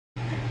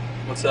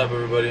What's up,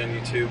 everybody on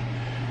YouTube?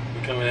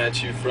 We're coming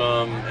at you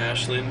from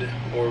Ashland,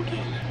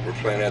 Oregon. We're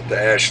playing at the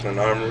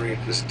Ashland Armory.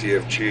 This is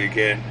DFG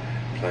again,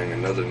 playing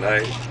another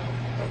night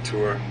on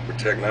tour with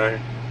Tech 9.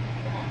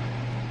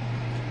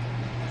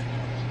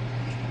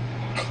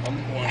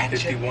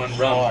 151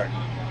 rum.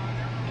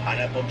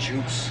 Pineapple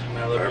juice.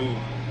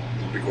 Malibu.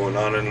 We'll be going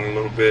on in a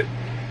little bit.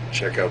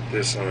 Check out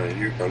this on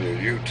your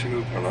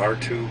YouTube, on our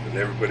tube, and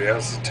everybody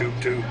else's tube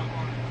too.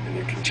 And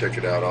you can check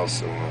it out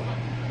also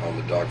on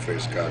the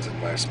Dogface Gods at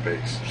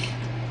MySpace.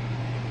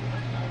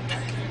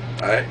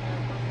 Alright?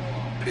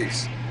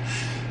 Peace.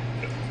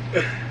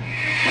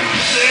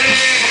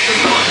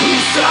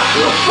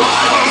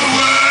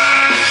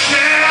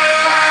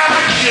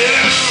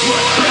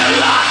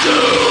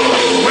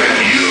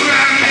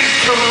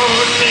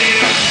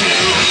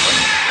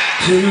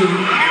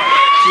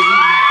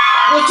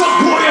 What's up,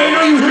 boy? I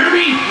know you hear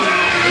me.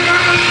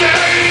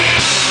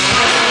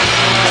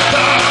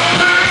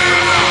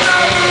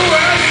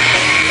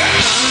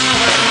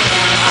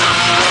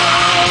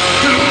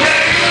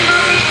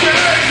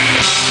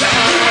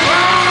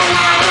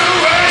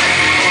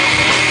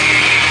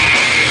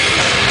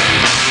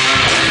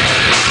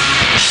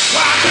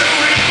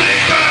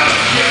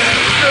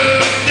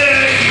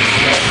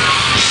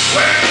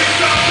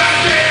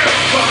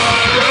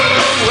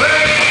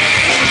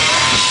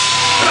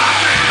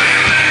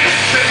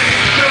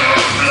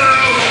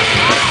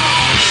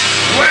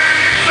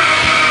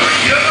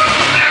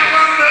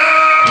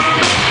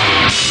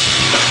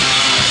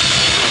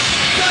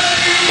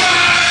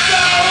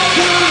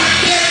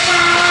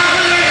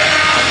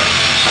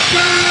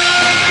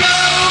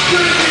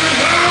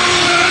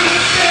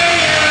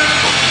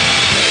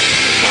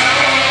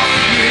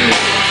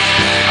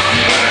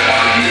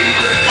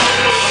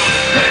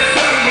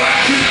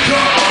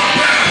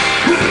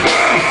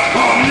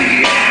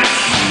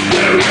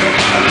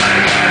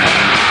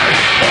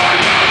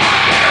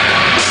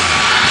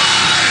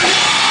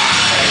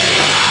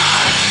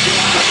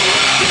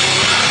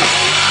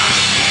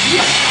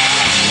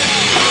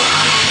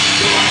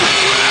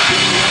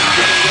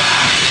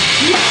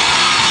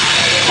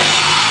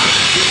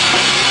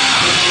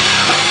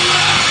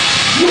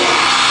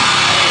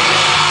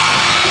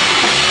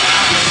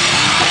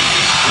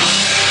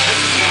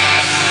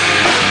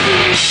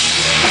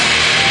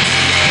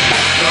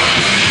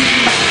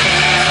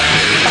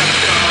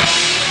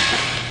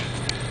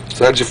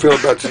 So how'd you feel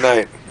about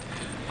tonight?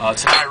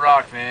 Tonight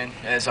rocked, man.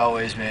 As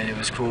always, man. It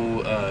was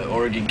cool.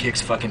 Oregon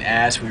kicks fucking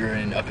ass. We were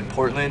up in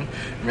Portland,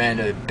 ran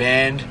a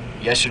band.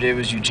 Yesterday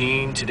was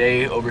Eugene.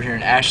 Today over here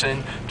in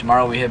Ashland.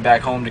 Tomorrow we head back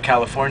home to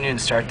California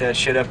and start that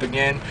shit up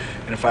again.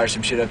 Gonna fire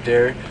some shit up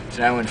there.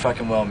 Tonight went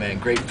fucking well, man.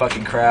 Great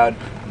fucking crowd.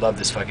 Love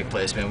this fucking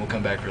place, man. We'll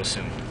come back real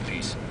soon.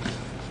 Peace.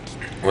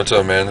 What's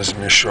up, man? This is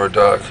me, Short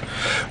Dog.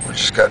 We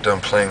just got done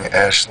playing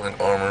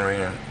Ashland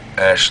Armory in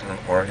Ashland,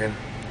 Oregon.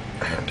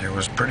 And it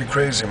was pretty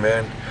crazy,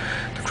 man.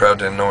 The crowd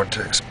didn't know what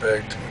to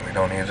expect, and we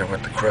don't either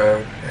with the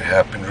crowd. It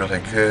happened really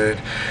good,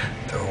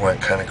 though it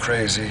went kind of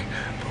crazy.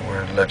 But we're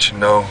gonna let you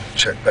know,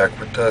 check back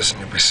with us,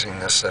 and you'll be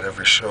seeing us at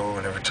every show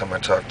and every time I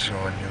talk to you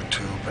on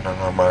YouTube and on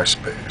our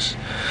MySpace.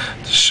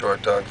 This is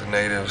Short Dog the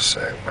Native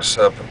saying what's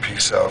up and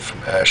peace out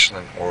from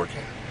Ashland,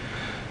 Oregon.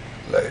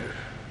 Later.